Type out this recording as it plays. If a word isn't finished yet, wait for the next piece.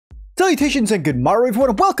Salutations and good morning everyone,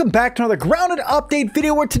 and welcome back to another grounded update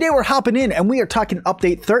video where today we're hopping in and we are talking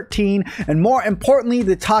update 13 and more importantly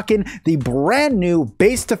the brand new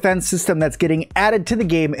base defense system that's getting added to the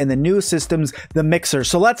game in the new systems, the Mix.R.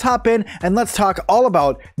 So let's hop in and let's talk all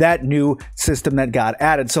about that new system that got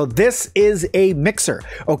added. So this is a Mix.R,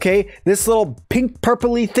 okay? This little pink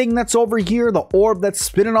purpley thing that's over here, the orb that's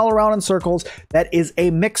spinning all around in circles, that is a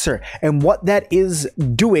Mix.R. And what that is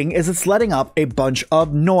doing is it's letting up a bunch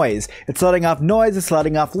of noise. It's letting off noise, it's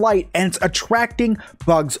letting off light, and it's attracting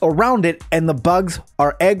bugs around it, and the bugs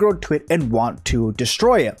are aggroed to it and want to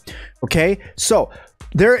destroy it. Okay, so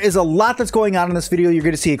there is a lot that's going on in this video. You're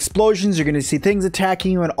going to see explosions, you're going to see things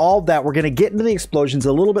attacking you and all of that. We're going to get into the explosions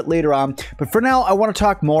a little bit later on, but for now I want to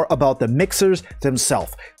talk more about the Mix.Rs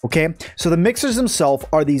themselves. Okay, so the Mix.Rs themselves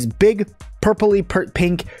are these big purpley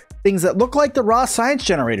pink things that look like the raw science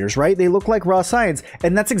generators, right? They look like raw science,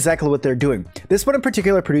 and that's exactly what they're doing. This one in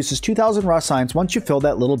particular produces 2000 raw science once you fill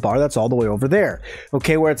that little bar that's all the way over there.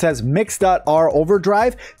 Okay, where it says Mix.R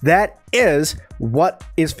overdrive, that is what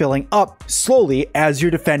is filling up slowly as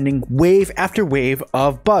you're defending wave after wave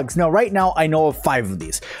of bugs. Now, right now, I know of 5 of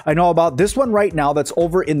these. I know about this one right now that's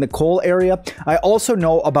over in the coal area. I also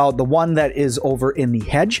know about the one that is over in the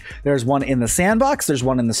hedge. There's one in the sandbox. There's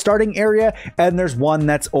one in the starting area. And there's one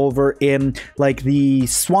that's over in like the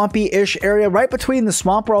swampy-ish area, right between the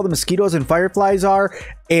swamp where all the mosquitoes and fireflies are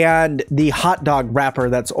and the hot dog wrapper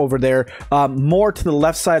that's over there, more to the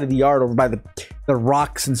left side of the yard over by the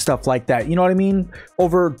rocks and stuff like that. You know what I mean?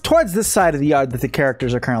 Over towards this side of the yard that the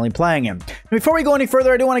characters are currently playing in. Before we go any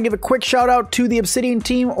further, I do want to give a quick shout out to the Obsidian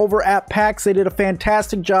team over at PAX. They did a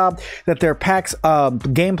fantastic job. That their PAX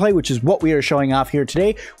gameplay, which is what we are showing off here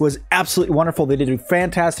today, was absolutely wonderful. They did a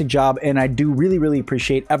fantastic job, and I do really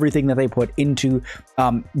appreciate everything that they put into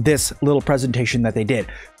this little presentation that they did.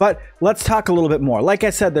 But let's talk a little bit more. Like I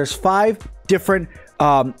said, there's 5 different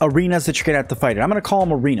arenas that you're gonna have to fight in. I'm gonna call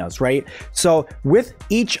them arenas, right? So with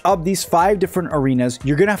each of these 5 different arenas,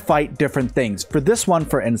 you're gonna fight different things. For this one,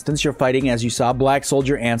 for instance, you're fighting, as you saw, black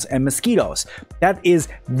soldier ants and mosquitoes. That is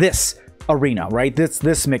this arena, right?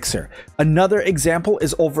 This Mix.R. Another example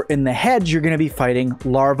is over in the hedge. You're going to be fighting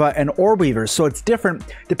larvae and orb weavers, so it's different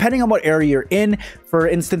depending on what area you're in. For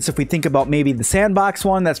instance, if we think about maybe the sandbox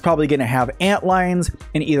one, that's probably going to have ant lions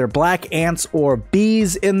and either black ants or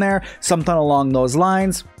bees in there, something along those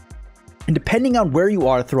lines. And depending on where you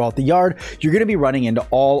are throughout the yard, you're going to be running into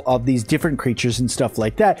all of these different creatures and stuff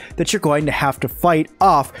like that that you're going to have to fight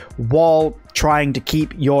off while trying to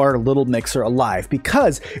keep your little Mix.R alive.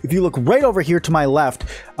 Because if you look right over here to my left,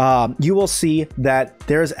 you will see that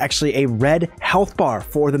there's actually a red health bar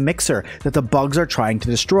for the Mix.R that the bugs are trying to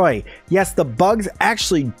destroy. Yes, the bugs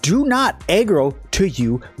actually do not aggro to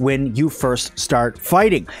you when you first start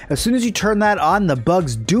fighting. As soon as you turn that on, the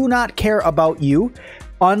bugs do not care about you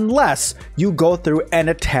unless you go through and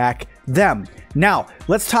attack them. Now,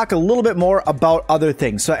 let's talk a little bit more about other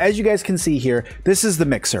things. So as you guys can see here, this is the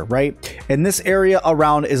Mix.R, right? And this area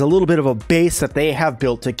around is a little bit of a base that they have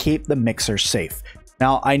built to keep the Mix.R safe.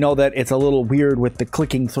 Now, I know that it's a little weird with the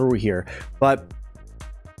clicking through here, but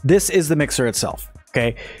this is the Mix.R itself,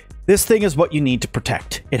 okay? This thing is what you need to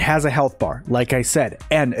protect. It has a health bar, like I said,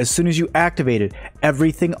 and as soon as you activate it,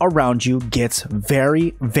 everything around you gets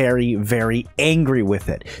very angry with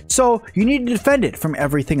it. So you need to defend it from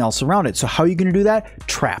everything else around it. So how are you going to do that?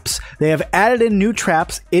 Traps. They have added in new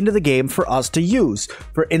traps into the game for us to use.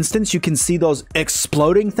 For instance, you can see those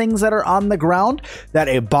exploding things that are on the ground, that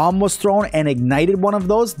a bomb was thrown and ignited one of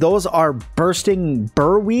those. Those are bursting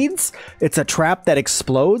burr weeds. It's a trap that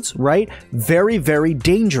explodes, right? Very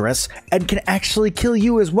dangerous and can actually kill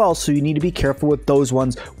you as well, so you need to be careful with those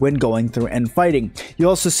ones when going through and fighting. You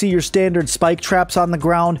also see your standard spike traps on the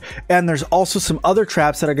ground, and there's also some other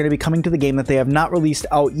traps that are going to be coming to the game that they have not released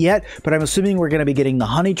out yet, but I'm assuming we're going to be getting the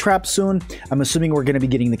honey trap soon. I'm assuming we're going to be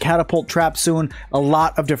getting the catapult trap soon. A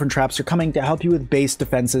lot of different traps are coming to help you with base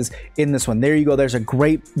defenses in this one. There you go. There's a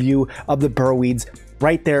great view of the burr weeds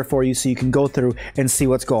right there for you, so you can go through and see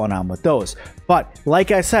what's going on with those. But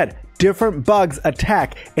like I said, different bugs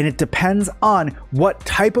attack, and it depends on what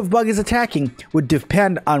type of bug is attacking would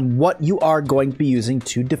depend on what you are going to be using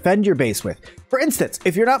to defend your base with. For instance,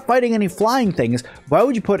 if you're not fighting any flying things, why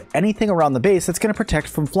would you put anything around the base that's going to protect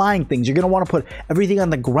from flying things? You're going to want to put everything on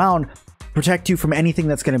the ground, protect you from anything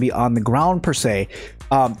that's going to be on the ground per se.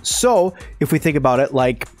 So if we think about it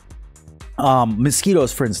like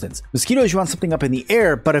mosquitoes, for instance. Mosquitoes, you want something up in the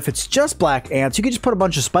air, but if it's just black ants, you can just put a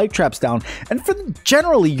bunch of spike traps down, and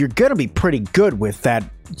generally, you're going to be pretty good with that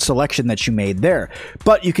selection that you made there.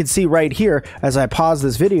 But you can see right here, as I pause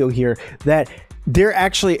this video here, that they're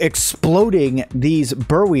actually exploding these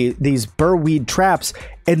burrweed traps.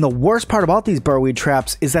 And the worst part about these burrweed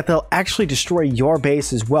traps is that they'll actually destroy your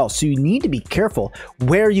base as well. So you need to be careful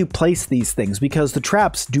where you place these things, because the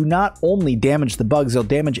traps do not only damage the bugs, they'll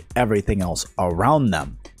damage everything else around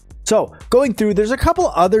them. So going through, there's a couple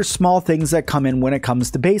other small things that come in when it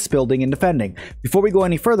comes to base building and defending. Before we go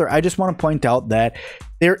any further, I just want to point out that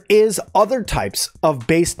there is other types of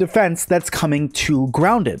base defense that's coming to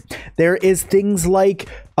Grounded. There is things like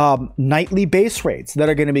nightly base raids that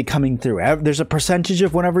are going to be coming through. There's a percentage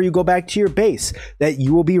of whenever you go back to your base that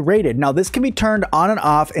you will be raided. Now, this can be turned on and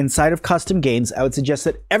off inside of custom games. I would suggest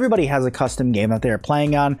that everybody has a custom game that they're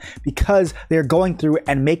playing on, because they're going through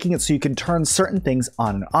and making it so you can turn certain things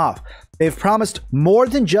on and off. They've promised more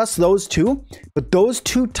than just those two, but those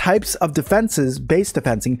two types of defenses, base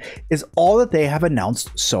defensing, is all that they have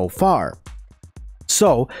announced so far.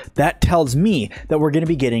 So that tells me that we're going to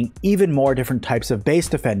be getting even more different types of base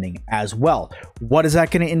defending as well. What is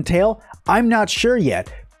that going to entail? I'm not sure yet.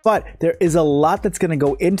 But there is a lot that's going to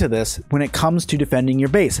go into this when it comes to defending your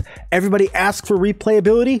base. Everybody asked for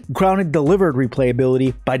replayability. Grounded delivered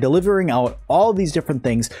replayability by delivering out all these different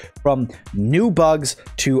things, from new bugs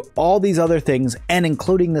to all these other things, and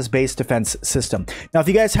including this base defense system. Now, if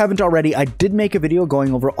you guys haven't already, I did make a video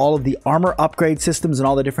going over all of the armor upgrade systems and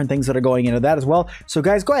all the different things that are going into that as well. So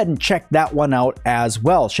guys, go ahead and check that one out as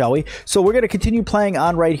well, shall we? So we're going to continue playing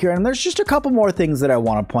on right here, and there's just a couple more things that I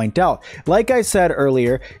want to point out. Like I said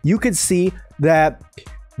earlier, you could see that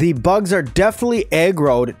the bugs are definitely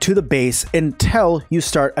aggroed to the base until you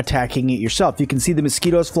start attacking it yourself. You can see the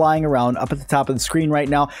mosquitoes flying around up at the top of the screen right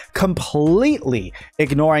now, completely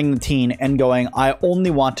ignoring the teen and going, I only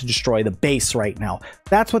want to destroy the base right now.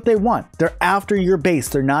 That's what they want. They're after your base.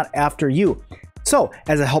 They're not after you. So,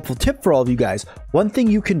 as a helpful tip for all of you guys, one thing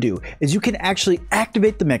you can do is you can actually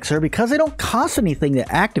activate the mixer. Because they don't cost anything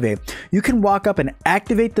to activate, you can walk up and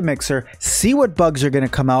activate the mixer, see what bugs are going to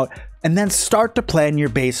come out, and then start to plan your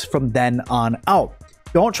base from then on out.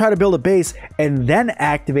 Don't try to build a base and then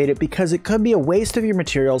activate it, because it could be a waste of your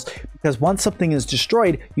materials, because once something is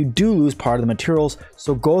destroyed, you do lose part of the materials.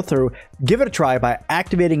 So go through, give it a try by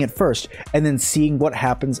activating it first and then seeing what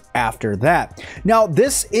happens after that. Now,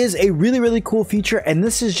 this is a really, really cool feature, and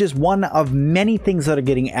this is just one of many things that are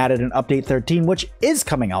getting added in Update 13, which is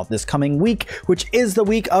coming out this coming week, which is the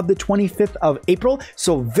week of the 25th of April.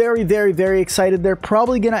 So very, very, very excited. They're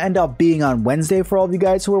probably going to end up being on Wednesday for all of you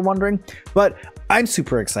guys who are wondering, but I'm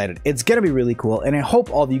super excited. It's going to be really cool, and I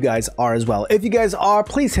hope all of you guys are as well. If you guys are,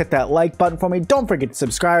 please hit that like button for me. Don't forget to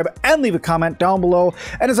subscribe and leave a comment down below.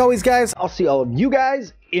 And as always, guys, I'll see all of you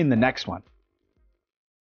guys in the next one.